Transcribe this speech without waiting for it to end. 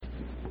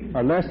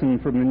Our lesson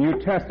from the New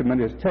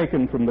Testament is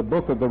taken from the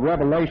book of the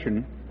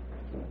Revelation,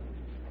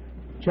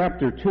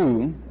 chapter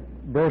 2,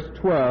 verse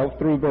 12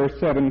 through verse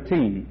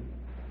 17.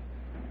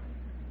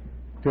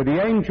 To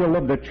the angel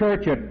of the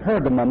church at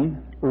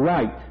Pergamum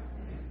write,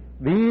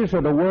 "These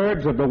are the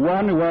words of the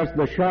one who has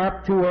the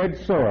sharp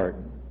two-edged sword.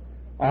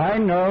 I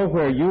know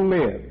where you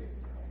live.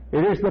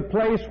 It is the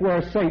place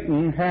where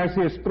Satan has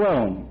his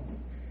throne,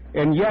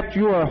 and yet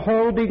you are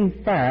holding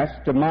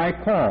fast to my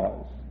cause.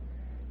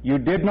 You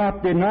did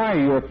not deny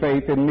your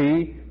faith in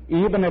me,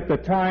 even at the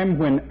time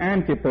when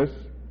Antipas,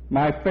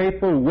 my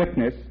faithful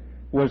witness,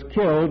 was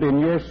killed in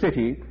your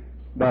city,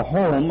 the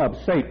home of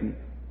Satan.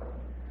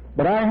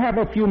 But I have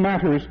a few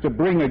matters to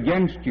bring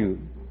against you.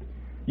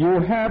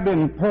 You have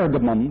in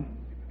Pergamum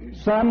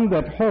some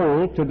that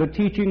hold to the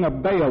teaching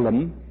of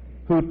Balaam,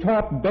 who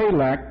taught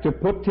Balak to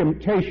put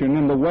temptation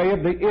in the way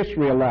of the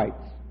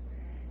Israelites.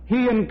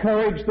 He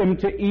encouraged them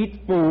to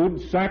eat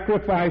food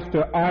sacrificed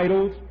to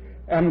idols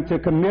and to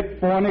commit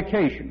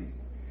fornication.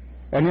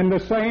 And in the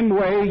same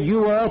way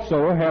you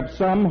also have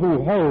some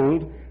who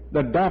hold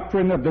the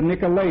doctrine of the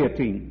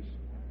Nicolaitans.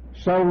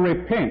 So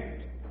repent.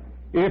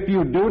 If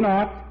you do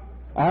not,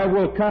 I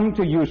will come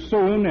to you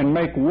soon and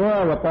make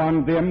war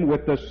upon them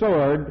with the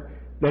sword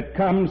that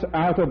comes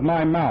out of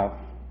my mouth.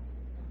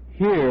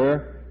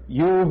 Hear,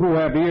 you who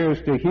have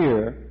ears to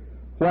hear,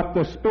 what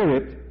the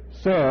Spirit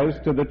says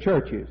to the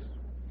churches.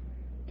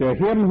 To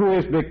him who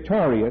is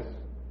victorious,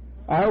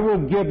 I will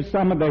give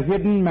some of the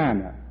hidden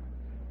manna.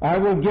 I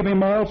will give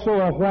him also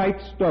a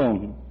white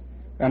stone,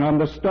 and on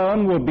the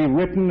stone will be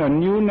written a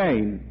new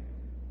name,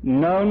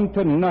 known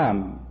to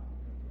none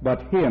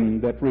but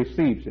him that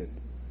receives it."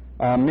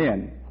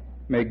 Amen.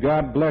 May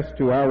God bless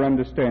to our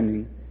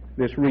understanding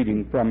this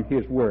reading from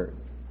his word.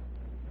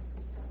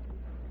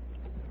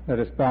 Let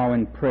us bow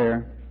in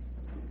prayer.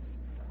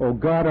 O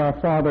God our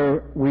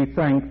Father, we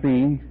thank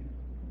thee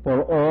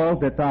for all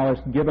that thou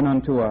hast given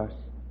unto us.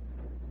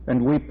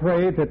 And we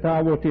pray that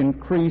thou wilt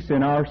increase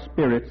in our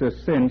spirits a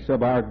sense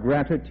of our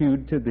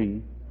gratitude to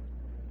thee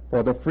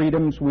for the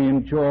freedoms we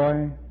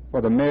enjoy,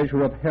 for the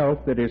measure of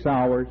health that is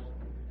ours,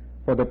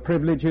 for the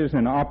privileges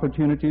and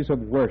opportunities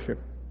of worship,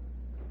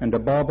 and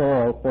above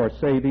all for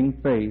saving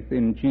faith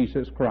in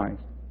Jesus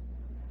Christ.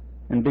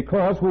 And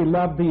because we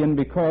love thee and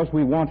because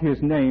we want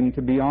his name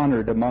to be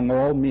honored among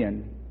all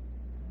men,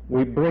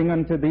 we bring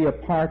unto thee a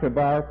part of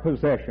our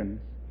possessions,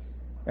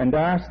 and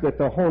ask that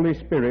the Holy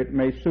Spirit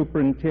may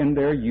superintend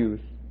their use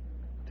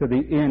to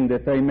the end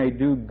that they may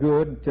do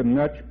good to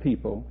much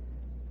people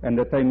and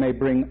that they may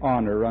bring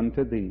honor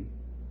unto thee.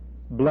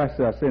 Bless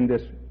us in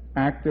this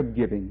act of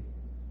giving.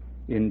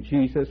 In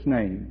Jesus'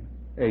 name,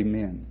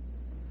 amen.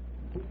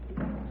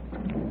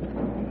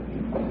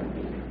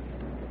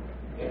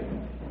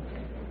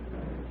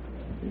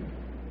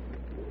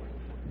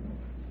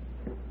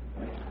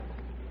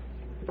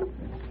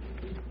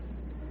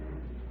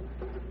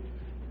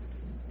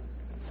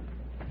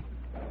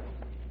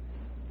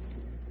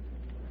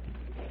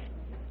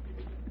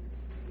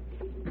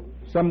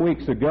 Some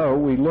weeks ago,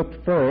 we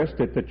looked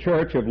first at the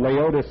church of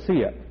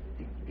Laodicea.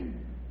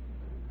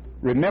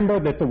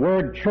 Remember that the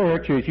word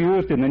church is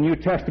used in the New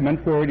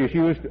Testament, where it is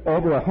used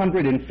over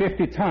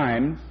 150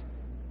 times,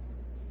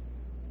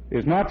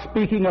 is not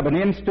speaking of an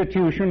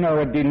institution or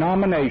a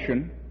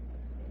denomination,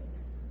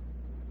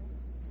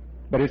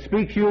 but it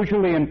speaks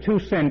usually in two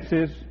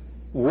senses.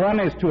 One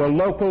is to a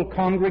local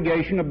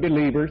congregation of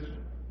believers,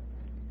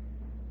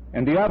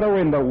 and the other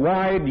in the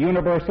wide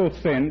universal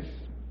sense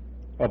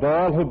of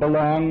all who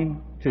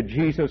belong to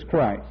Jesus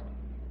Christ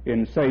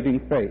in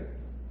saving faith.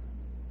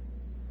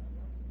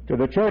 To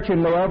the church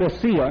in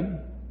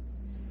Laodicea,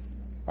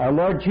 our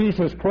Lord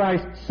Jesus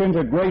Christ sent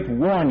a great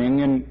warning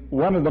in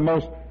one of the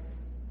most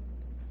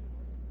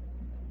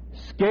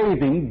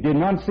scathing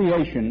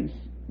denunciations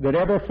that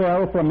ever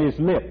fell from his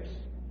lips,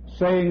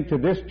 saying to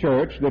this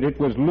church that it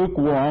was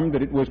lukewarm,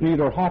 that it was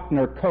neither hot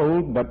nor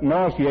cold, but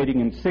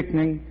nauseating and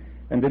sickening,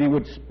 and that he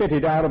would spit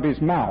it out of his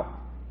mouth,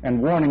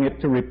 and warning it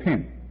to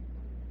repent.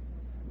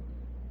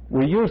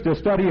 We used a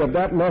study of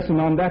that lesson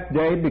on that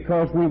day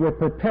because we were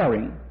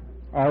preparing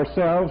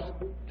ourselves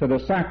to the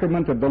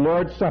sacrament of the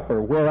Lord's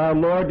Supper, where our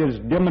Lord has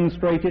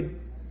demonstrated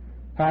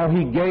how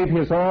he gave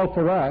his all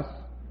for us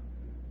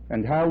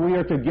and how we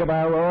are to give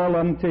our all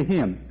unto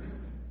him.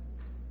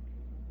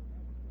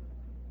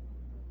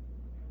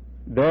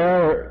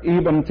 There,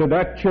 even to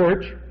that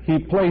church, he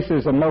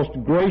places a most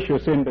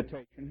gracious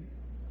invitation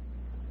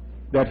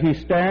that he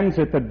stands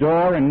at the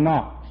door and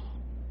knocks,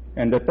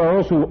 and that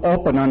those who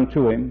open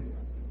unto him,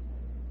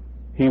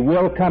 he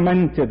will come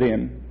into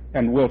them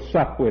and will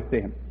sup with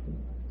them.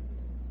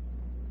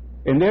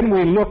 And then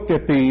we looked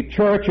at the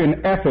church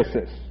in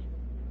Ephesus,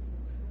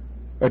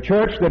 a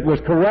church that was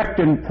correct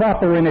and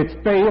proper in its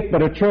faith,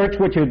 but a church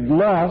which had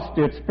lost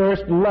its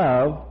first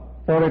love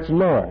for its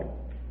Lord.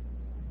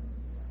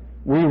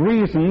 We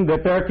reasoned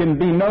that there can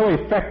be no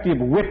effective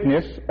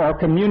witness or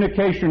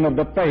communication of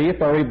the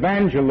faith or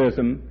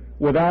evangelism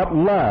without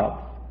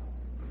love.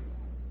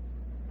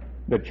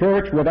 The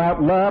church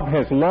without love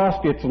has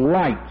lost its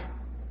light.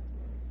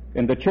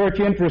 And the church,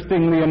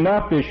 interestingly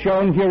enough, is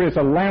shown here as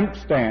a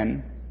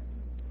lampstand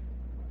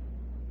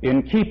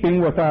in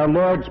keeping with our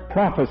Lord's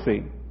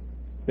prophecy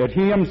that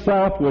He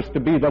Himself was to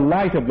be the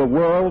light of the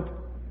world,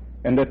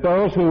 and that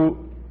those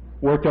who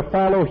were to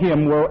follow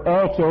Him were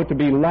also to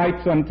be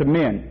lights unto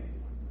men.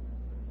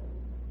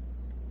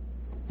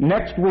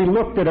 Next, we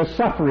looked at a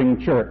suffering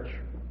church,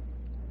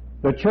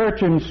 the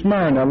church in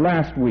Smyrna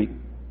last week.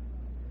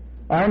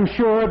 I'm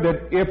sure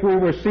that if we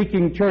were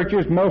seeking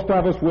churches, most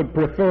of us would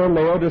prefer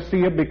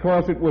Laodicea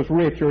because it was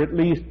rich, or at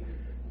least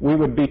we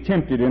would be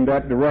tempted in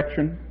that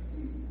direction.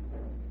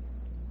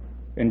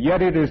 And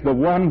yet it is the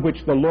one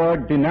which the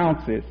Lord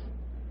denounces.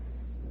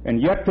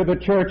 And yet to the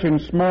church in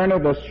Smyrna,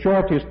 the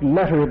shortest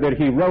letter that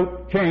He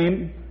wrote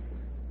came,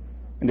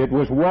 and it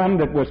was one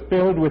that was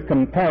filled with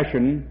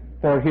compassion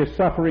for His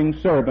suffering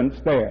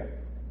servants there.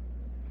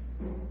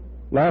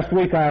 Last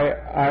week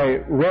I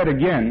read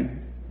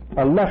again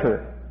a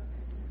letter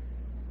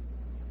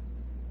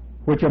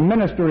which a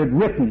minister had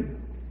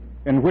written,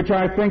 and which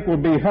I think will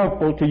be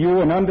helpful to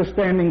you in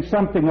understanding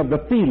something of the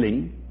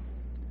feeling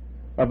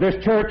of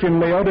this church in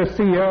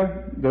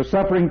Laodicea, the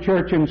suffering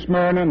church in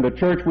Smyrna, and the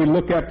church we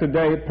look at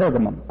today at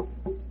Pergamum.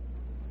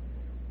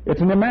 It's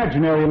an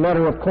imaginary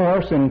letter, of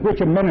course, in which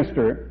a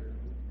minister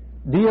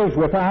deals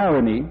with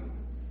irony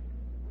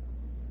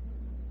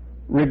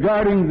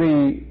regarding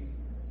the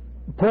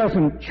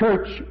present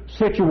church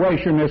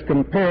situation as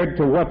compared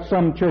to what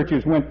some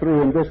churches went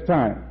through in this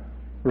time.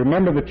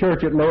 Remember, the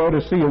church at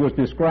Laodicea was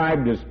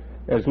described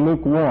as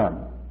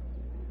lukewarm.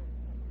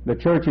 The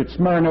church at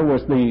Smyrna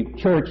was the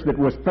church that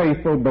was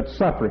faithful but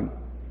suffering.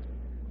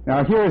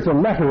 Now, here's a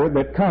letter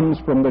that comes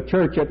from the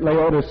church at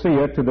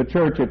Laodicea to the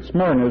church at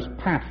Smyrna's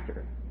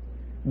pastor.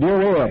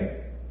 Dear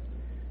Ed,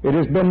 it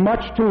has been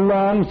much too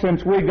long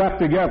since we got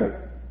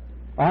together.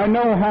 I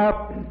know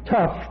how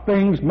tough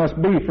things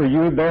must be for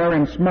you there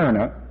in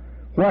Smyrna,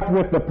 what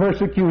with the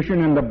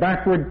persecution and the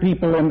backward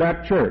people in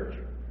that church.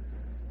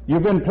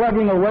 You've been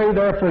plugging away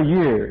there for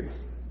years,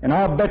 and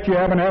I'll bet you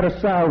haven't had a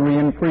salary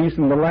increase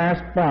in the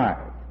last 5.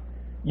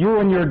 You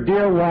and your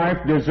dear wife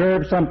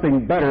deserve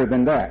something better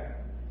than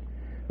that.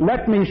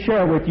 Let me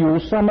share with you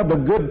some of the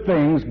good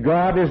things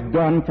God has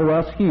done for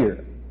us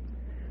here.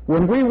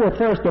 When we were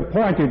first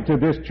appointed to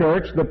this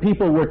church, the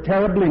people were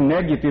terribly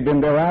negative in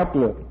their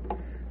outlook.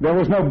 There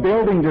was no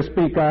building to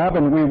speak of,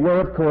 and we were,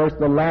 of course,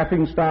 the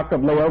laughing stock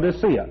of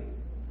Laodicea.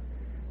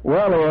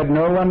 Well, Ed,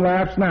 no one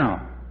laughs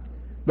now.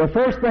 The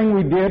first thing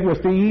we did was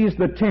to ease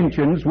the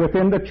tensions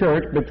within the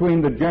church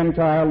between the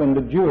Gentile and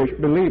the Jewish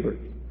believers.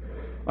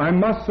 I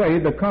must say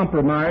the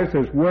compromise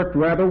has worked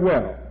rather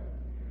well.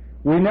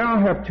 We now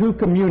have 2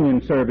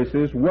 communion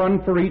services,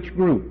 one for each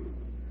group.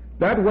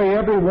 That way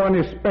everyone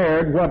is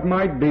spared what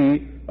might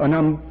be an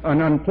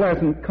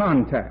unpleasant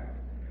contact.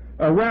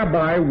 A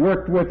rabbi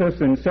worked with us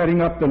in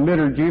setting up the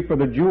liturgy for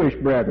the Jewish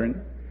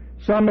brethren.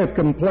 Some have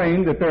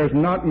complained that there's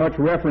not much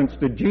reference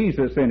to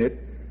Jesus in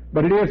it,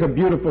 but it is a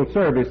beautiful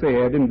service,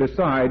 Ed, and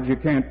besides, you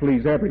can't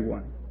please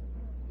everyone.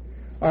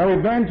 Our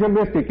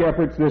evangelistic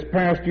efforts this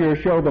past year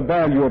show the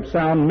value of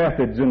sound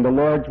methods in the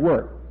Lord's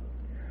work.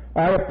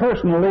 I have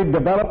personally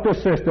developed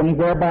a system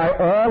whereby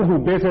all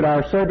who visit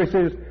our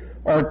services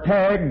are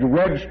tagged,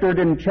 registered,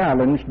 and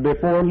challenged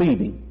before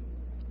leaving.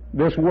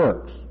 This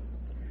works.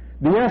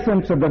 The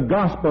essence of the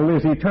gospel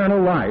is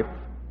eternal life.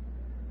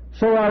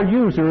 So our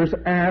ushers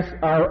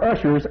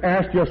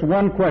ask just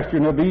one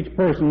question of each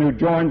person who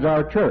joins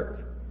our church.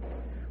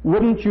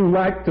 Wouldn't you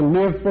like to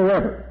live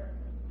forever?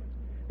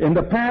 In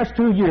the past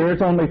 2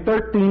 years, only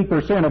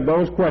 13% of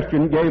those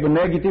questioned gave a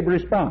negative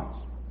response.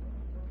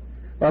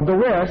 Of the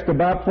rest,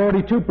 about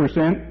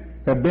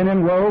 42% have been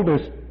enrolled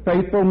as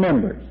faithful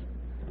members.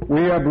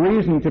 We have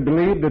reason to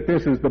believe that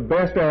this is the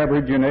best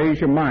average in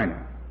Asia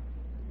Minor.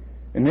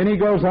 And then he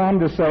goes on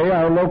to say,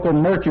 our local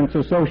merchants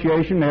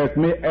association has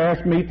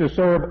asked me to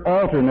serve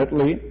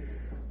alternately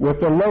with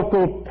the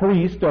local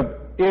priest of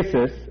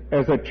Isis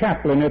as a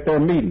chaplain at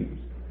their meetings.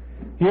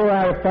 Here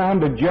I have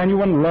found a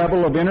genuine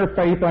level of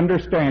interfaith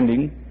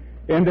understanding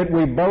in that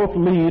we both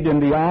lead in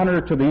the honor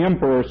to the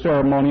emperor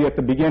ceremony at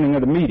the beginning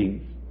of the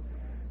meetings.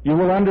 You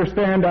will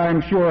understand, I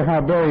am sure,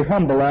 how very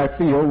humble I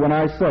feel when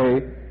I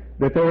say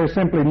that there is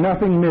simply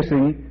nothing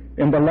missing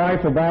in the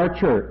life of our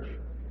church.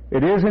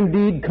 It is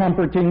indeed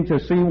comforting to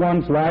see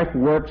one's life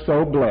work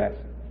so blessed.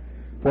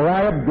 For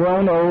I have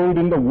grown old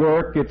in the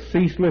work, its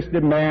ceaseless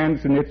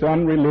demands, and its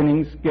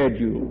unrelenting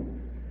schedule.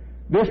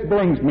 This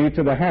brings me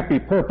to the happy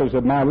purpose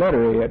of my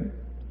letter, Ed.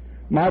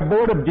 My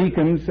board of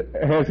deacons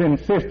has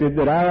insisted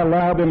that I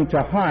allow them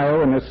to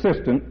hire an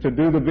assistant to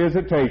do the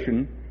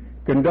visitation,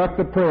 conduct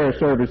the prayer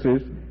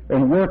services,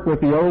 and work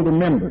with the older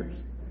members.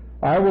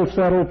 I will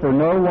settle for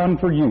no one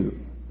for you.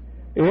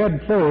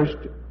 Ed, first,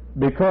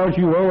 because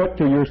you owe it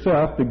to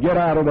yourself to get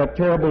out of that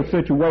terrible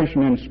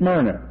situation in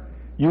Smyrna.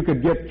 You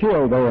could get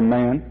killed there,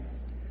 man.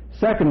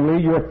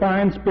 Secondly, your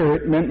fine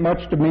spirit meant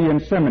much to me in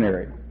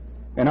seminary,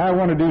 and I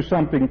want to do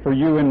something for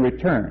you in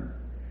return.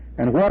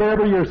 And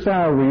whatever your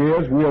salary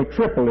is, we'll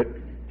triple it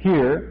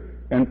here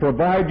and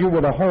provide you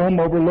with a home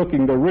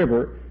overlooking the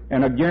river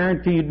and a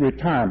guaranteed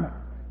retirement.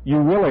 You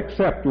will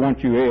accept,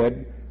 won't you,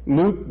 Ed,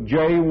 Luke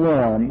J.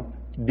 Warm,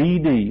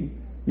 D.D.,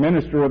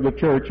 minister of the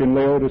church in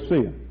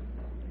Laodicea.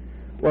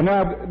 Well,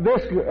 now,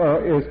 this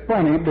is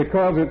funny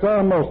because it's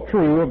almost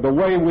true of the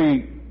way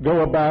we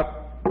go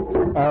about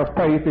our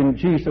faith in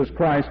Jesus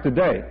Christ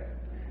today.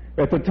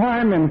 At the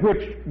time in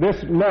which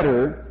this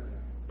letter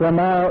from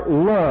our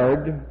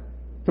Lord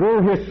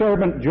through his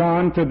servant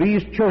John to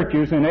these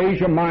churches in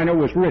Asia Minor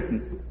was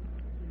written,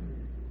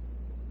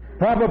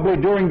 probably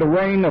during the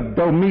reign of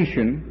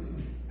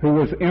Domitian, who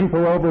was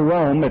emperor over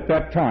Rome at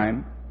that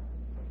time,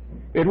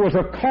 it was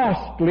a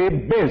costly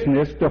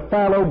business to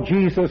follow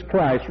Jesus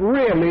Christ,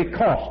 really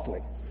costly.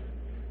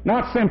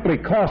 Not simply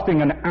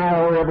costing an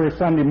hour every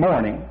Sunday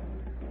morning,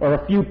 or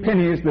a few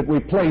pennies that we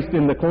placed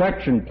in the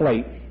collection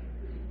plate,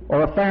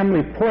 or a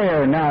family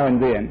prayer now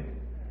and then,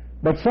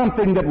 but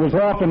something that was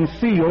often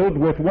sealed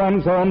with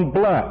one's own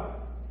blood.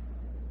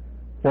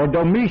 For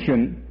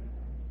Domitian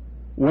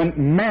went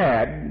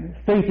mad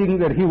thinking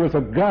that he was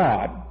a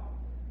god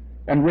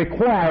and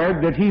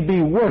required that he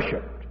be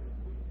worshipped.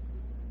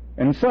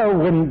 And so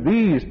when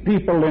these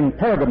people in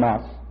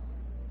Pergamos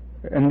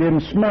and in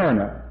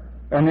Smyrna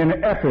and in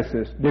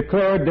Ephesus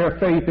declared their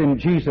faith in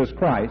Jesus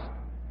Christ,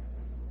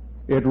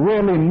 it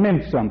really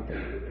meant something.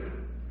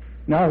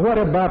 Now, what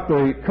about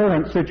the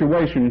current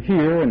situation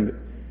here? And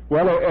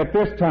well, at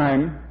this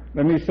time,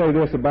 let me say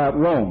this about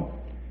Rome.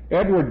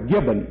 Edward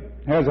Gibbon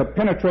has a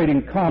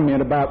penetrating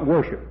comment about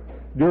worship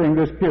during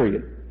this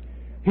period.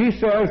 He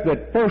says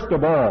that, first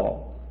of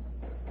all,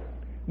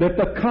 that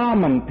the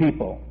common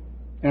people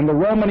in the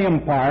Roman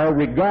Empire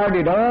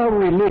regarded all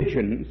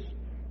religions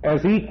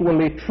as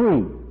equally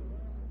true.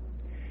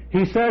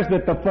 He says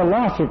that the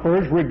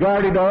philosophers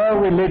regarded all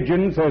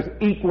religions as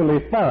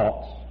equally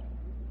false,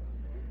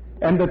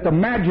 and that the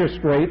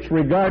magistrates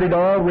regarded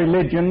all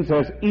religions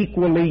as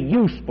equally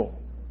useful.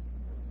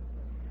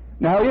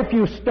 Now, if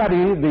you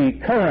study the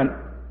current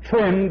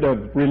trend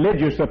of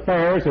religious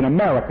affairs in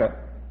America,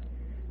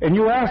 and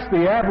you ask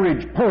the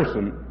average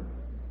person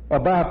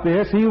about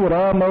this, he would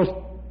almost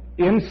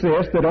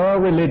insist that all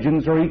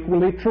religions are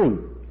equally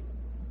true.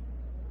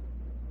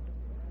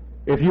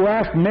 If you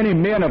ask many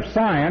men of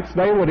science,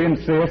 they would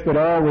insist that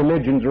all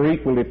religions are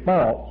equally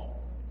false.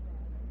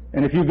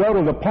 And if you go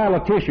to the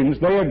politicians,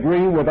 they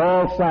agree with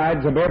all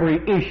sides of every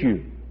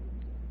issue,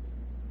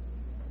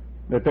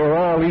 that they're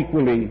all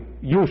equally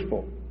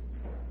useful.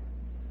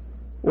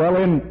 Well,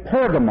 in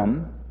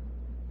Pergamum,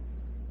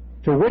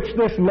 to which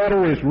this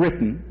letter is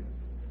written,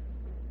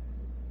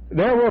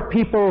 there were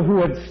people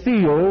who had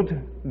sealed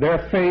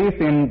their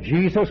faith in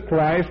Jesus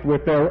Christ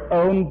with their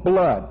own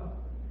blood.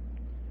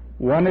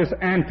 One is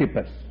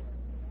Antipas,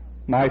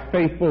 my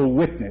faithful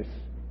witness.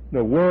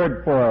 The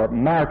word for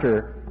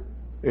martyr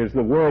is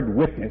the word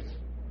witness.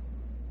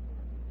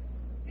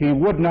 He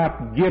would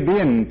not give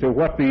in to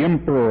what the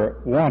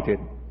emperor wanted.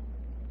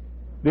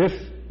 This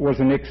was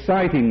an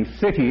exciting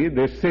city,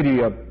 this city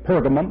of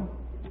Pergamum.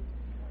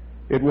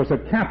 It was a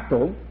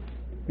capital.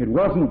 It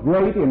wasn't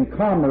great in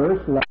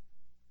commerce like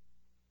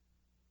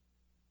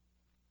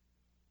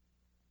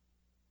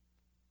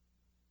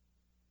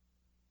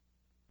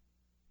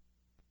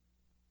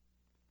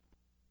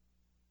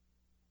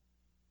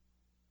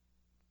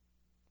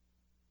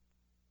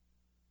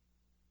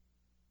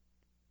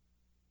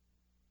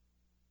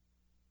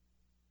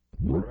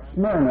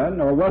Smyrna,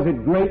 nor was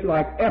it great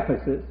like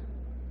Ephesus,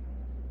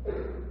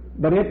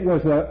 but it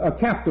was a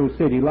capital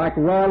city. Like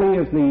Raleigh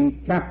is the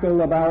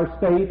capital of our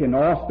state, and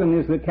Austin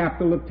is the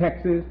capital of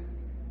Texas.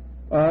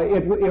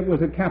 It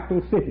was a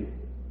capital city.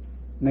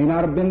 May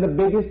not have been the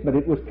biggest, but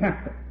it was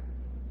capital.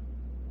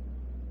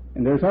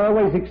 And there's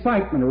always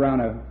excitement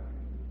around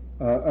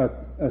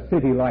a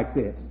city like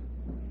this.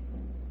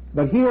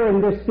 But here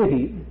in this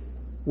city,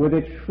 with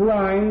its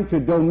shrine to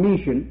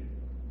Domitian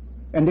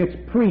and its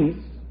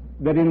priests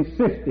that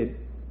insisted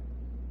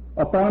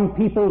upon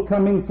people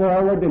coming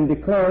forward and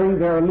declaring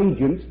their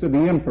allegiance to the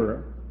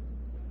emperor,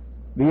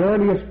 the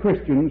earliest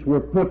Christians were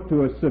put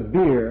to a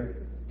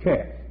severe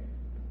test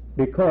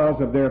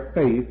because of their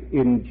faith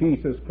in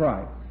Jesus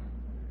Christ.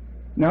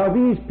 Now,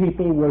 these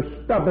people were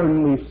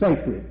stubbornly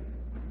sacred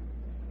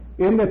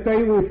in that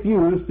they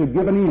refused to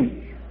give an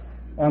inch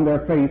on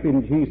their faith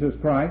in Jesus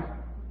Christ.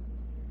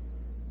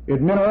 It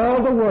meant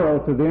all the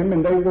world to them,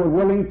 and they were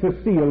willing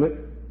to seal it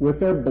with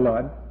their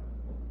blood.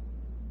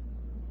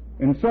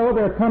 And so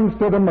there comes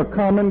to them a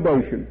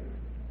commendation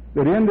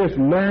that in this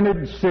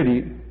learned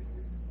city,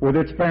 with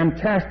its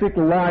fantastic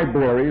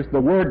libraries,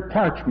 the word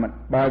parchment,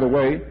 by the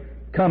way,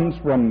 comes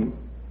from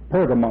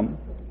Pergamum,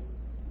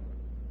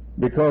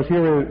 because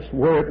here is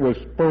where it was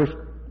first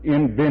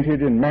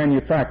invented and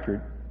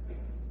manufactured.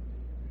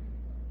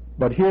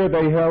 But here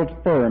they held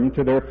firm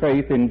to their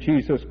faith in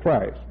Jesus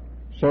Christ.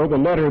 So the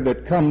letter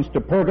that comes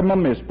to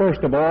Pergamum is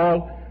first of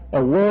all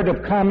a word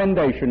of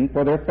commendation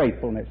for their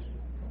faithfulness.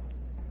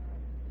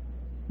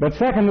 But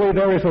secondly,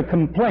 there is a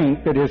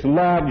complaint that is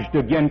lodged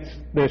against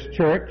this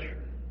church,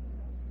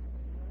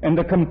 and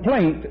the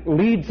complaint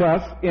leads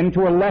us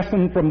into a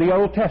lesson from the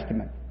Old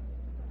Testament.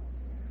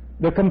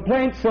 The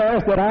complaint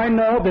says that I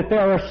know that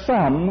there are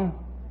some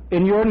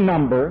in your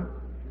number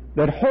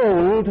that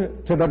hold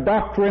to the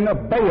doctrine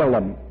of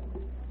Balaam.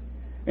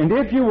 And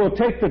if you will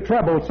take the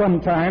trouble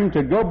sometime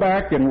to go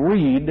back and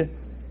read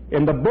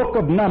in the book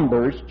of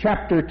Numbers,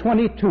 chapter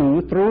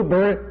 22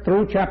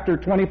 through chapter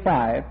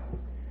 25,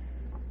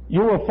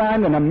 you will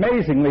find an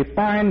amazingly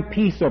fine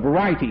piece of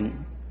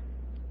writing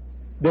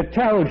that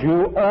tells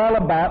you all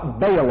about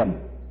Balaam.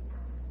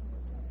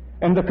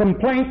 And the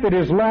complaint that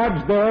is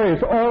lodged there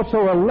is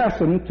also a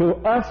lesson to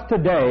us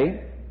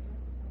today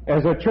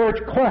as a church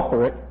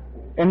corporate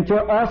and to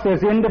us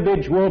as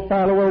individual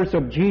followers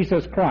of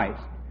Jesus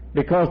Christ,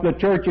 because the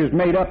church is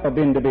made up of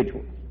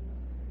individuals.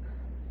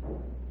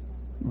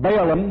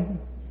 Balaam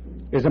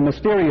is a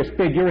mysterious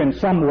figure in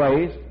some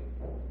ways.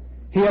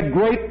 He had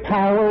great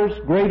powers,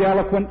 great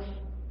eloquence,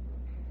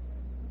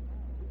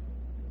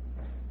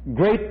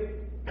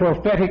 great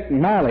prophetic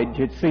knowledge,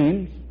 it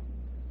seems.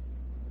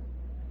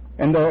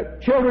 And the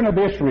children of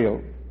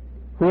Israel,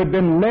 who had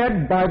been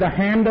led by the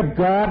hand of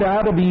God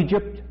out of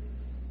Egypt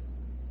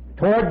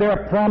toward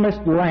their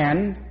promised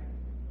land,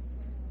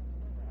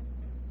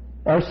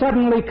 are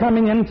suddenly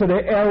coming into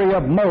the area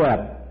of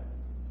Moab.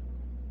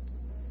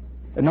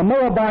 And the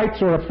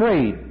Moabites are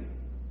afraid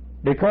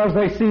because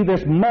they see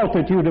this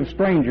multitude of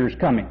strangers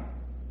coming.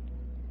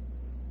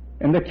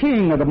 And the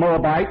king of the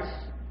Moabites,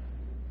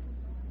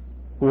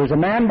 who is a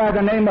man by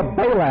the name of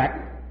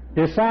Balak,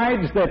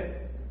 decides that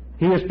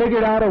he has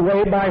figured out a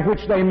way by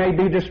which they may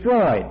be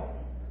destroyed.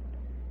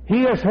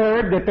 He has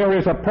heard that there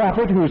is a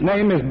prophet whose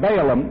name is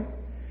Balaam,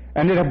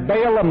 and that if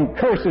Balaam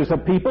curses a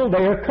people,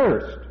 they are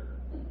cursed.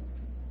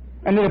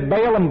 And that if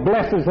Balaam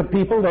blesses a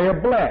people, they are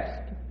blessed.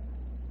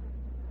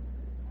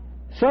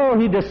 So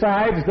he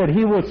decides that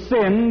he will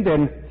send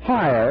and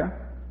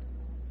hire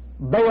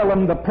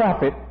Balaam the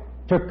prophet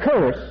to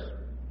curse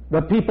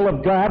the people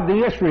of God,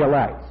 the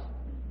Israelites.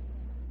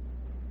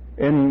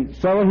 And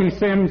so he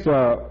sends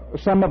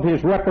some of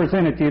his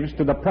representatives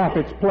to the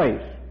prophet's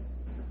place.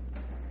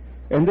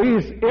 And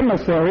these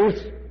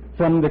emissaries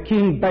from the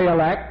king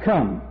Balak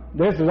come.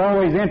 This is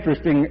always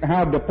interesting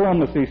how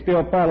diplomacy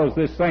still follows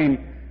this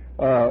same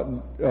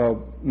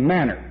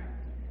manner.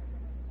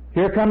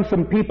 Here come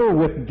some people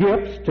with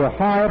gifts to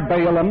hire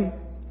Balaam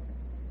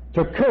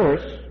to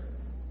curse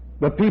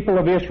the people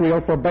of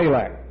Israel for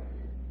Balak.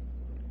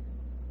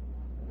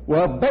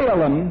 Well,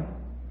 Balaam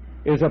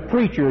is a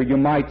preacher, you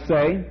might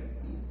say,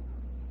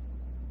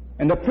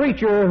 and a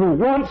preacher who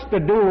wants to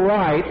do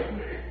right,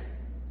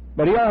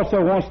 but he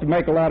also wants to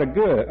make a lot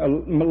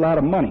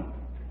of money.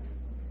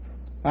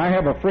 I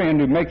have a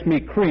friend who makes me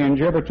cringe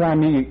every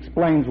time he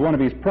explains one of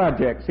his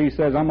projects. He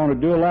says, I'm going to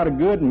do a lot of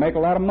good and make a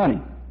lot of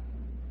money.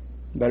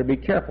 Better be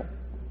careful.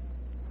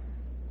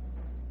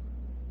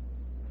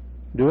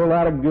 Do a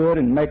lot of good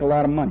and make a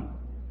lot of money.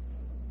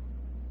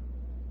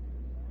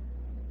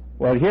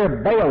 Well, here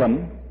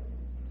Balaam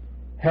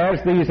has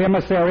these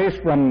emissaries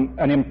from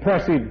an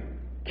impressive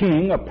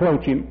king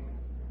approach him.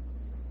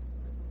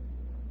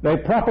 They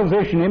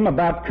proposition him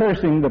about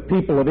cursing the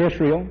people of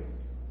Israel,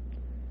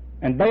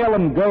 and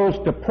Balaam goes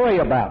to pray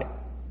about it.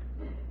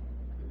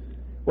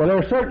 Well, there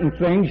are certain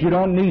things you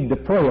don't need to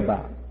pray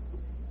about.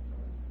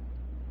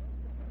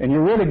 And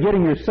you're really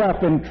getting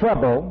yourself in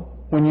trouble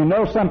when you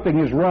know something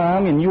is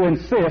wrong and you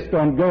insist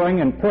on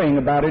going and praying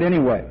about it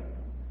anyway.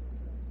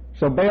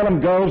 So Balaam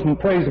goes and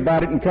prays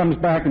about it and comes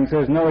back and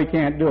says, no, he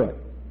can't do it,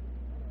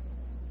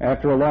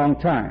 after a long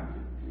time.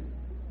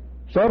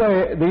 So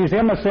these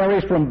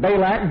emissaries from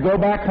Balak go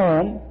back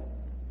home,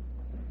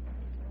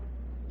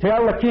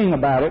 tell the king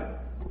about it,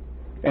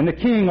 and the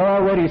king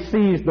already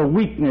sees the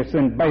weakness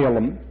in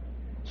Balaam.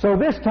 So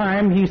this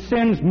time he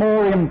sends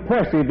more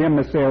impressive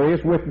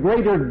emissaries with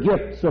greater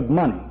gifts of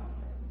money.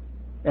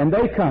 And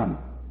they come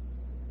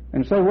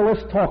and say, well,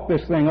 let's talk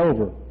this thing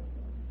over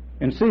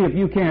and see if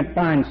you can't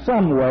find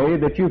some way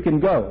that you can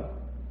go.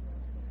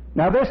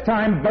 Now this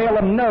time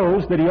Balaam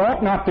knows that he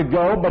ought not to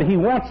go, but he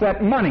wants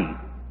that money.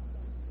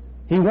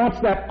 He wants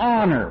that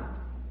honor.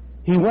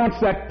 He wants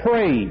that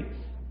praise.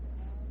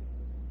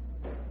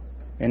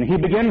 And he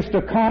begins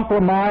to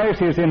compromise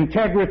his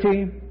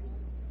integrity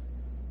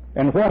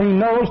and what he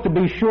knows to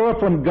be sure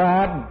from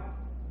God,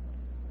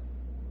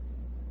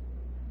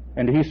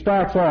 and he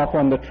starts off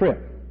on the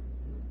trip.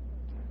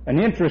 An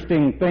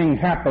interesting thing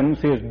happens.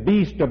 His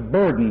beast of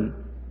burden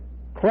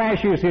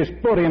crashes his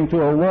foot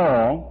into a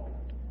wall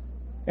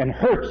and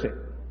hurts it.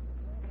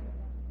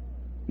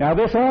 Now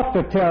this ought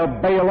to tell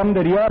Balaam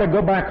that he ought to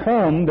go back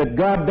home, that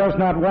God does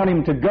not want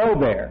him to go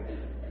there.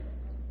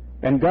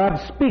 And God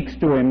speaks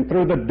to him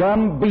through the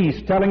dumb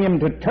beast, telling him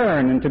to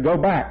turn and to go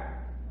back.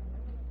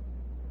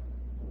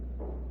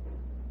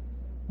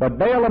 But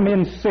Balaam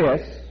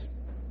insists,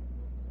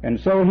 and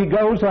so he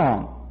goes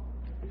on.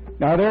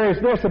 Now there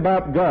is this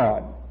about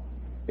God.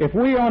 If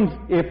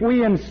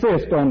we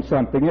insist on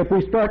something, if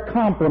we start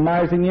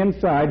compromising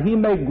inside, he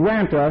may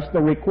grant us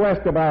the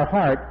request of our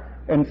heart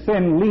and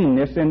send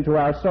leanness into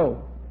our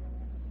soul.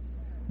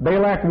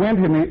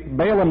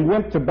 Balaam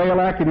went to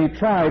Balak and he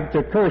tried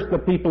to curse the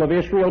people of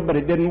Israel, but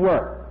it didn't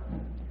work.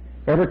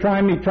 Every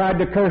time he tried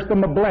to curse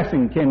them, a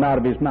blessing came out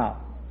of his mouth.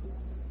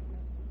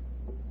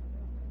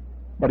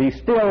 but he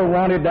still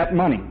wanted that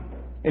money.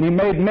 And he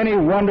made many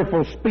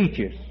wonderful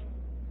speeches.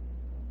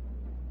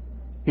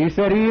 He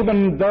said,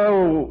 even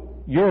though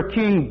your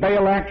king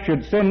Balak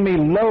should send me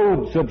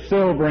loads of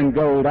silver and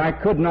gold, I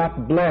could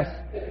not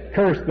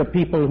curse the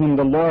people whom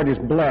the Lord has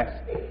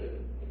blessed.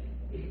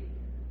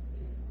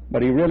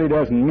 But he really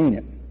doesn't mean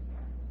it.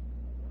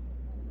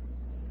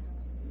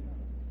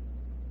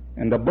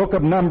 And the book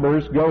of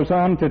Numbers goes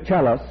on to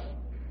tell us,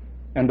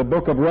 and the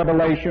book of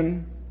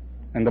Revelation,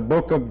 and the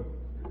book of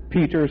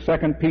Peter,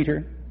 2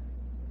 Peter,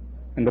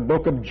 and the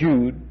book of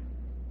Jude,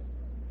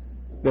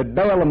 that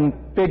Balaam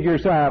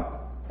figures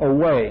out a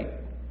way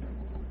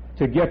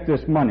to get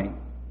this money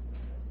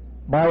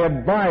by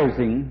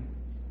advising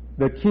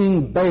the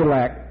king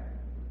Balak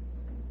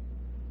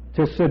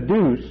to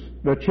seduce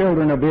the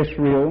children of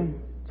Israel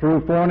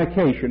through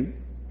fornication,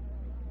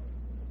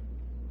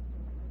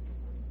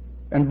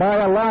 and by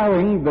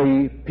allowing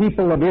the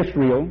people of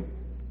Israel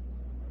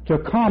to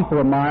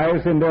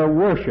compromise in their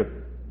worship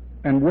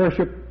and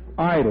worship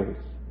idols.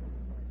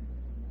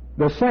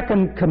 The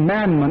second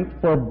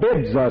commandment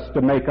forbids us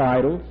to make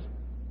idols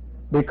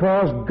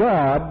because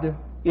God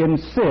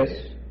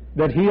insists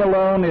that He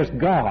alone is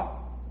God.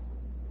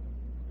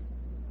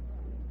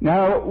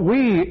 Now,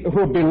 we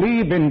who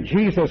believe in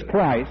Jesus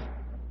Christ,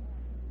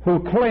 who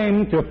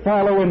claim to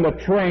follow in the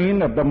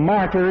train of the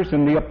martyrs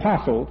and the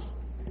apostles,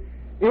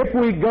 if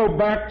we go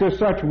back to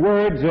such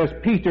words as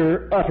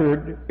Peter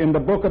uttered in the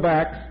book of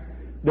Acts,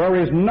 there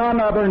is none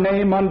other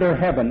name under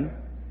heaven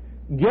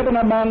given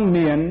among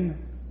men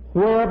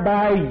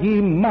whereby ye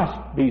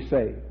must be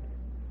saved.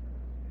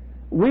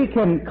 We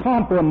can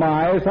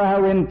compromise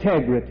our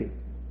integrity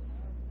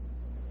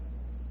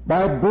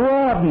by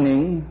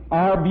broadening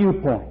our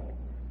viewpoint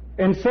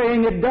and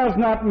saying it does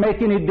not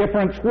make any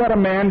difference what a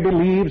man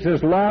believes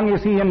as long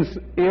as he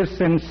is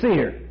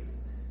sincere.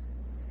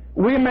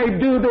 We may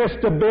do this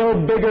to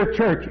build bigger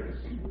churches.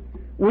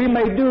 We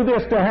may do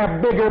this to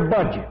have bigger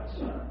budgets.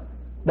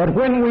 But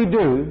when we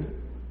do,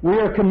 we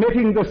are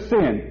committing the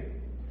sin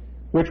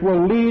which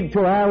will lead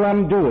to our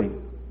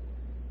undoing.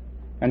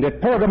 And at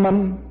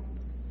Pergamum,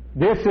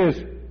 this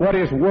is what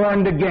is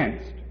warned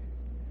against.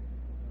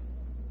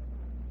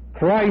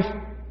 Christ,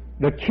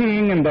 the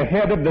King and the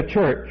head of the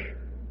church,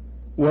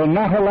 will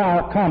not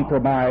allow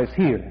compromise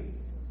here.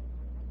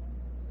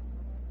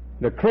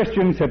 The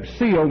Christians have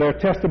sealed their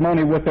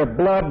testimony with their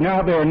blood.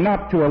 Now they are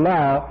not to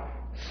allow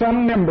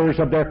some members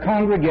of their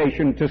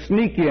congregation to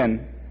sneak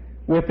in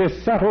with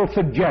this subtle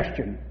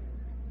suggestion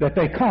that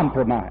they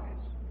compromise.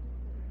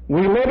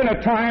 We live in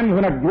a time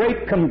when a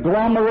great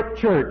conglomerate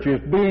church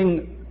is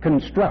being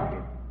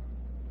constructed.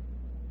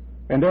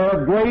 And there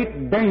are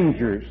great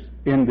dangers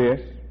in this.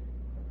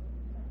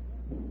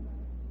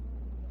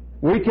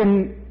 We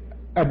can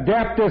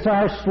adapt as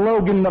our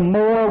slogan, the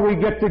more we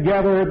get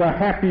together, the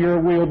happier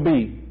we'll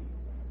be.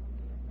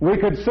 We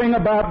could sing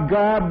about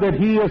God that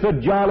He is a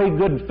jolly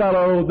good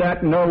fellow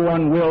that no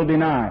one will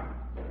deny.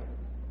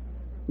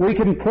 We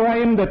can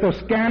claim that the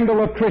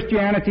scandal of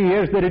Christianity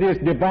is that it is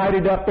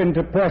divided up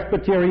into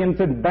Presbyterians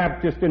and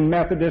Baptists and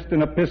Methodists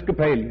and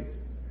Episcopalians.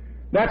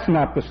 That's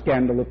not the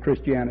scandal of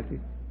Christianity.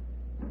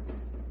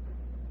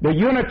 The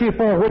unity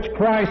for which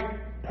Christ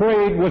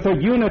prayed was a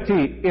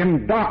unity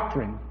in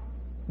doctrine.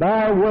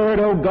 Thy word,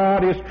 O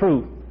God, is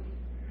truth.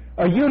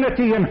 A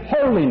unity in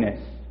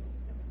holiness.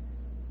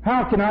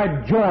 How can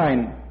I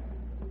join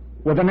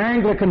with an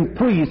Anglican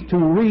priest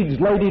who reads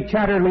Lady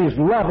Chatterley's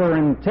Lover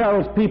and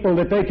tells people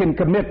that they can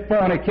commit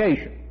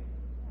fornication?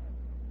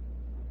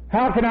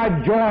 How can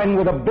I join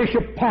with a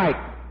Bishop Pike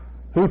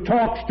who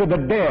talks to the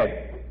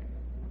dead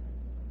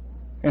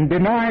and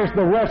denies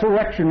the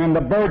resurrection and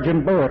the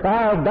virgin birth?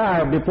 I'll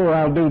die before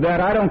I'll do that.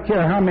 I don't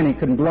care how many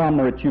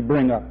conglomerates you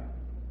bring up.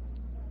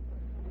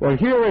 Well,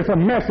 here is a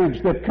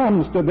message that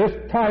comes to this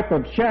type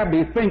of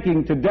shabby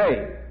thinking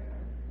today.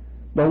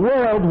 The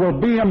world will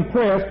be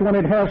impressed when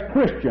it has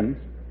Christians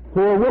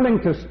who are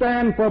willing to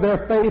stand for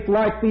their faith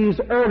like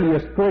these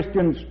earliest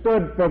Christians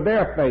stood for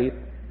their faith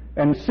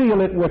and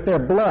seal it with their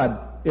blood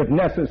if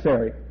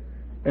necessary.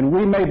 And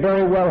we may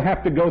very well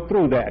have to go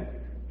through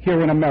that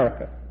here in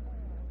America.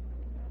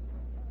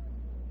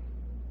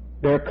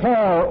 There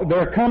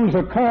comes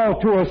a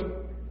call to us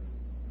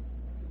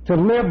to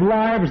live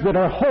lives that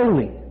are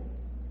holy.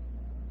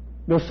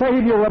 The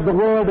Savior of the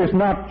world is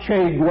not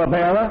Che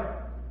Guevara.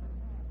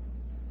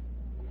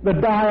 The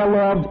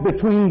dialogues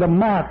between the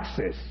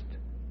Marxists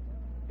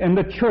and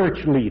the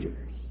church leaders.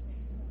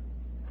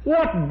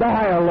 What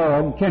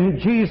dialogue can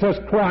Jesus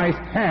Christ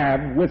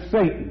have with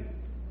Satan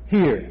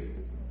here?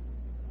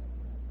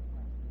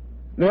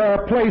 There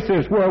are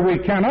places where we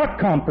cannot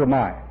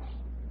compromise,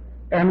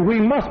 and we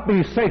must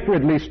be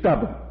sacredly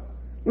stubborn.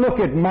 Look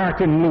at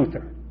Martin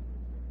Luther.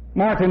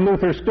 Martin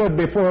Luther stood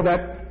before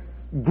that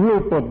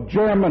group of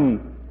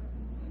German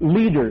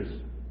leaders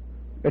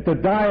at the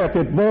Diet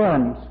at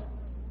Worms,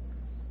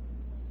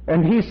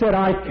 and he said,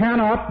 I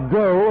cannot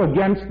go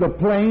against the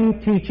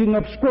plain teaching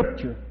of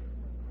Scripture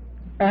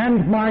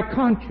and my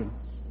conscience.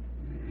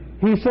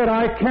 He said,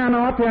 I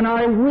cannot and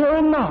I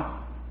will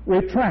not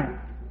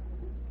retract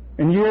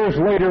And years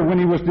later, when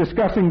he was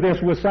discussing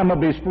this with some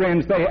of his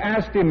friends, they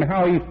asked him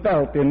how he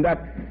felt in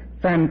that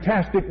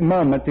fantastic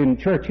moment in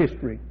church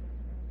history.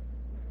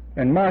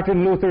 And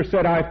Martin Luther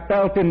said, I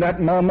felt in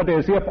that moment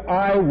as if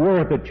I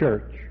were the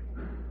church.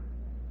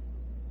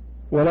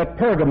 Well, at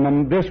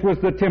Pergamum, this was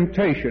the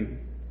temptation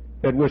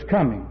that was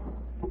coming.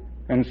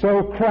 And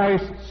so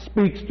Christ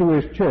speaks to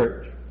his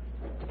church.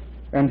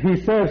 And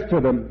he says to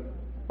them,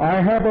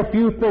 I have a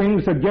few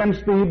things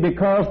against thee,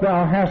 because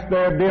thou hast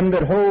there them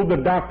that hold the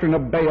doctrine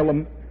of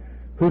Balaam,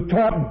 who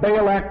taught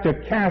Balak to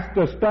cast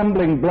a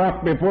stumbling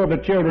block before the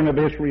children of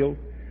Israel,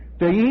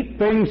 to eat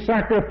things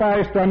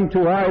sacrificed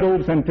unto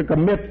idols, and to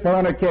commit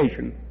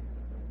fornication.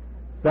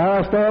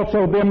 Thou hast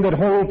also them that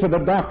hold to the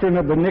doctrine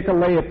of the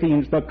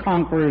Nicolaitans, the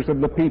conquerors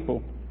of the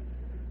people.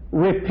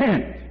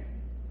 Repent.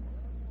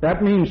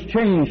 That means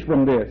change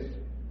from this.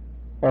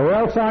 Or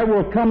else I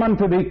will come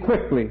unto thee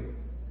quickly,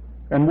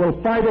 and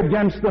will fight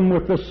against them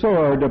with the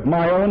sword of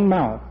my own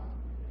mouth.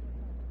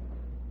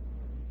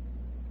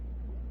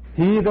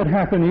 He that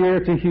hath an ear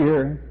to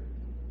hear,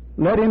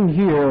 let him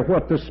hear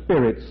what the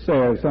Spirit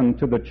says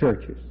unto the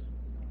churches.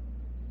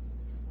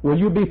 Will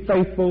you be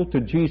faithful to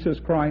Jesus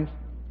Christ?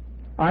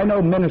 I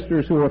know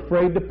ministers who are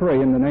afraid to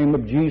pray in the name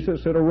of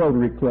Jesus at a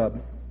Rotary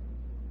Club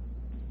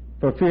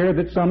for fear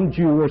that some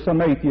Jew or some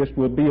atheist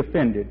will be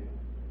offended.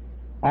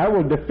 I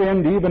will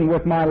defend, even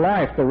with my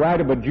life, the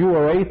right of a Jew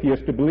or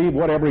atheist to believe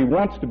whatever he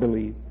wants to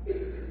believe.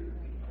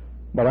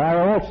 But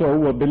I also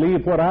will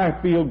believe what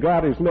I feel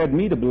God has led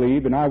me to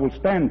believe, and I will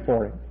stand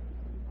for it.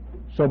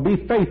 So be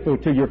faithful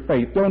to your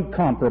faith. Don't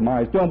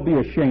compromise. Don't be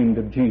ashamed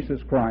of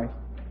Jesus Christ.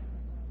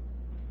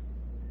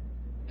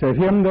 To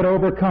him that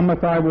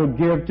overcometh I will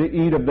give to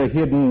eat of the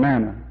hidden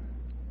manna.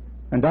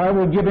 And I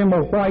will give him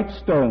a white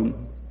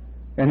stone,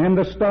 and in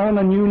the stone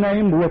a new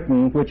name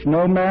written, which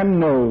no man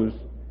knows,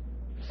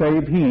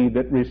 save he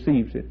that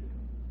receives it.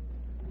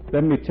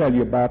 Let me tell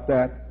you about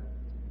that.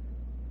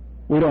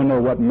 We don't know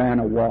what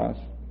manna was.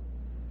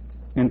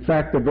 In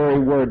fact, the very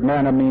word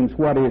manna means,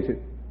 what is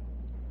it?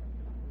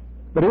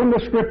 But in the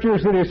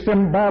Scriptures it is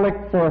symbolic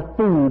for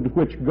food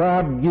which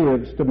God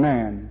gives to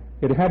man.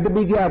 It had to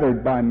be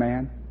gathered by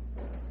man.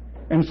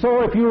 And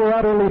so if you are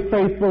utterly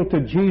faithful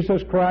to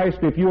Jesus Christ,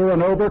 if you are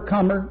an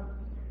overcomer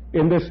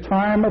in this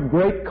time of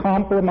great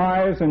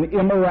compromise and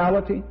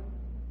immorality,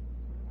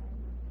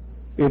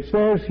 it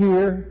says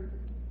here,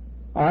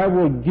 I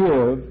will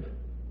give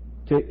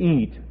to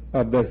eat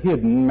of the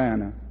hidden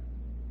manna.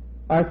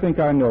 I think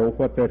I know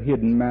what that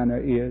hidden manna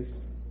is.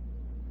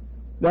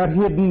 That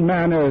hidden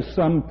manna is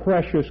some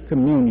precious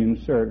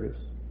communion service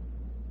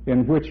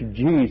in which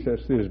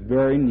Jesus is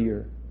very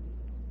near.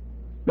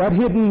 That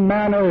hidden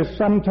manna is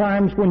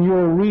sometimes when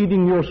you're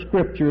reading your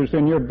Scriptures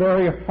and your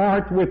very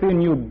heart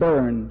within you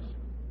burns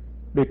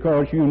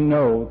because you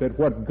know that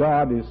what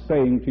God is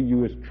saying to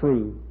you is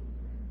true,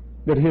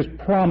 that His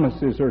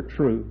promises are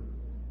true,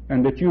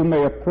 and that you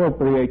may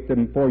appropriate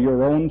them for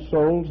your own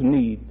soul's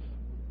needs.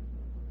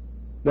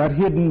 That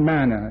hidden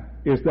manna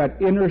is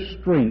that inner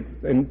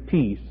strength and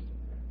peace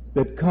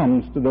that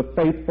comes to the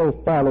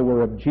faithful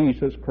follower of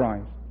Jesus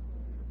Christ.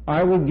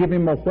 I will give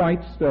him a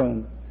white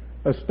stone.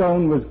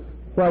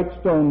 White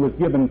stone was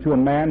given to a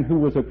man who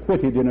was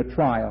acquitted in a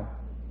trial.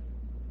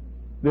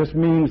 This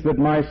means that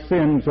my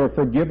sins are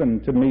forgiven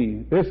to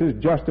me. This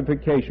is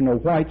justification, a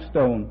white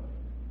stone.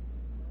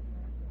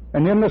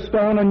 And in the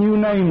stone a new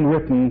name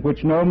written,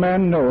 which no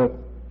man knoweth,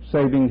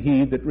 saving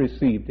he that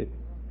received it.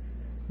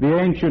 The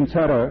ancients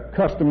had a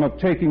custom of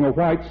taking a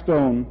white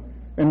stone,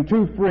 and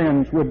two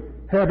friends would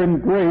have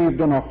engraved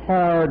on a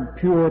hard,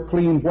 pure,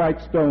 clean white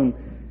stone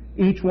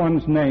each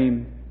one's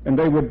name, and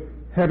they would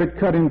have it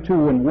cut in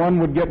two, and one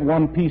would get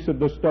one piece of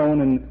the stone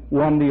and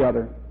one the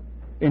other.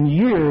 And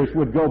years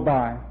would go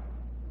by,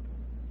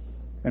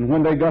 and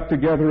when they got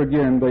together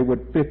again, they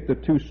would fit the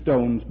two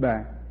stones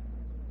back.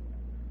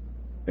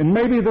 And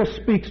maybe this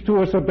speaks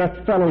to us of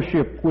that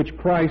fellowship which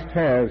Christ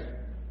has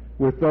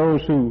with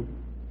those who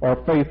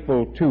are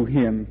faithful to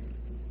Him,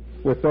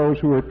 with those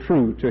who are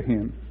true to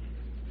Him.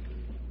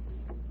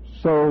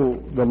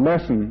 So the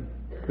lesson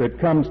that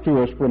comes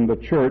to us from the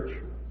church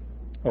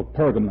of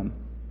Pergamum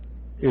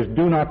is,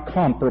 do not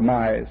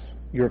compromise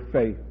your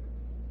faith.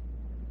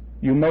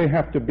 You may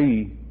have to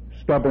be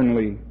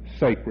stubbornly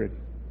sacred,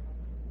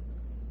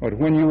 but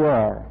when you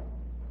are,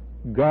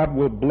 God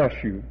will bless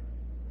you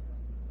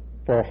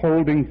for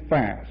holding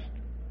fast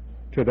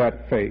to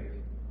that faith.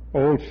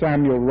 Old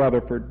Samuel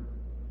Rutherford,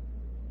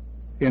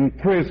 in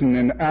prison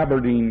in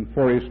Aberdeen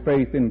for his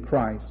faith in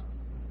Christ,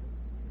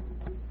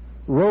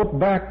 wrote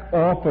back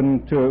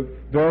often to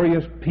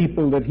various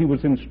people that he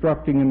was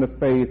instructing in the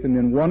faith, and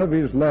in one of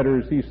his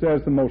letters he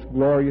says the most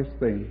glorious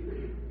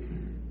thing.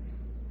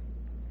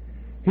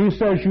 He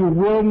says, you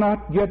will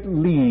not get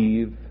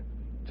leave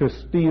to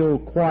steal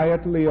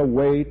quietly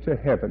away to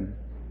heaven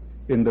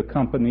in the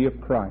company of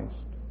Christ.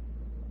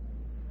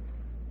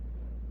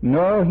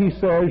 No, he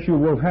says, you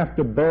will have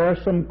to bear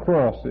some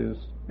crosses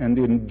and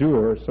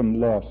endure some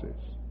losses.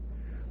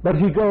 But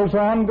he goes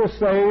on to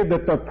say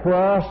that the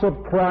cross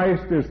of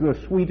Christ is the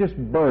sweetest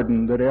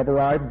burden that ever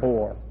I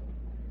bore.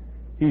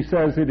 He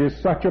says it is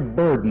such a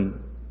burden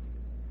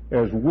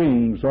as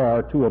wings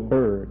are to a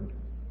bird,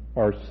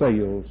 or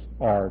sails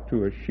are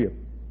to a ship.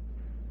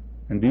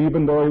 And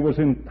even though he was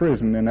in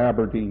prison in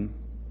Aberdeen,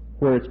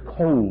 where it's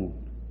cold,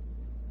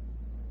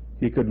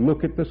 he could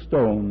look at the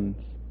stones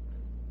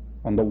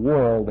on the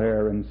wall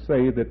there and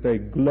say that they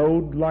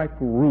glowed like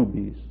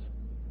rubies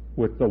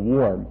with the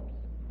warmth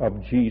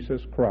of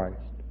Jesus Christ.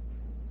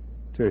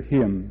 To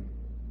him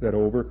that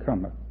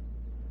overcometh.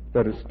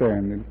 Let us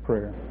stand in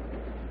prayer.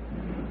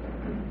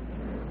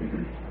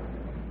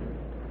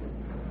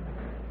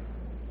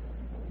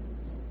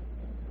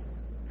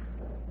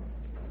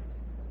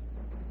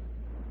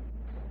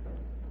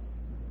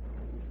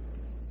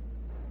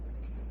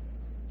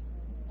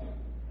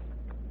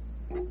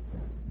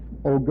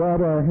 O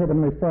God, our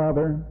Heavenly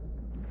Father,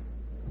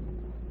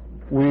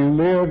 we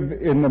live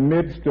in the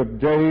midst of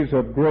days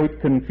of great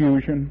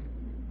confusion.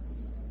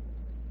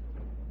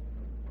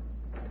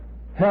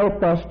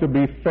 Help us to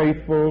be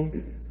faithful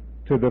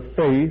to the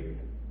faith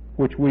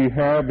which we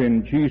have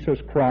in Jesus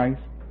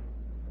Christ,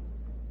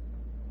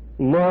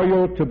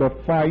 loyal to the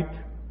fight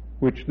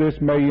which this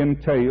may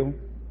entail,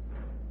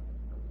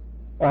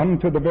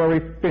 unto the very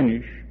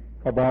finish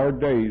of our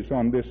days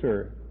on this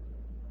earth.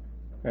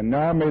 And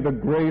now may the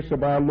grace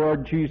of our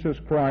Lord Jesus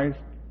Christ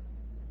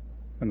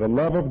and the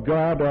love of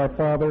God our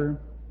Father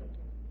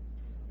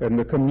and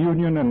the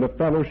communion and the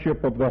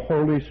fellowship of the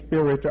Holy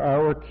Spirit,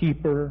 our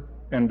keeper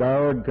and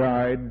our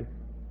guide,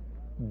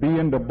 be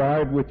and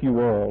abide with you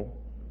all,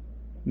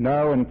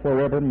 now and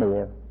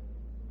forevermore.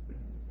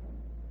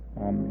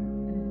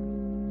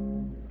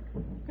 Amen.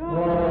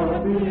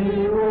 God be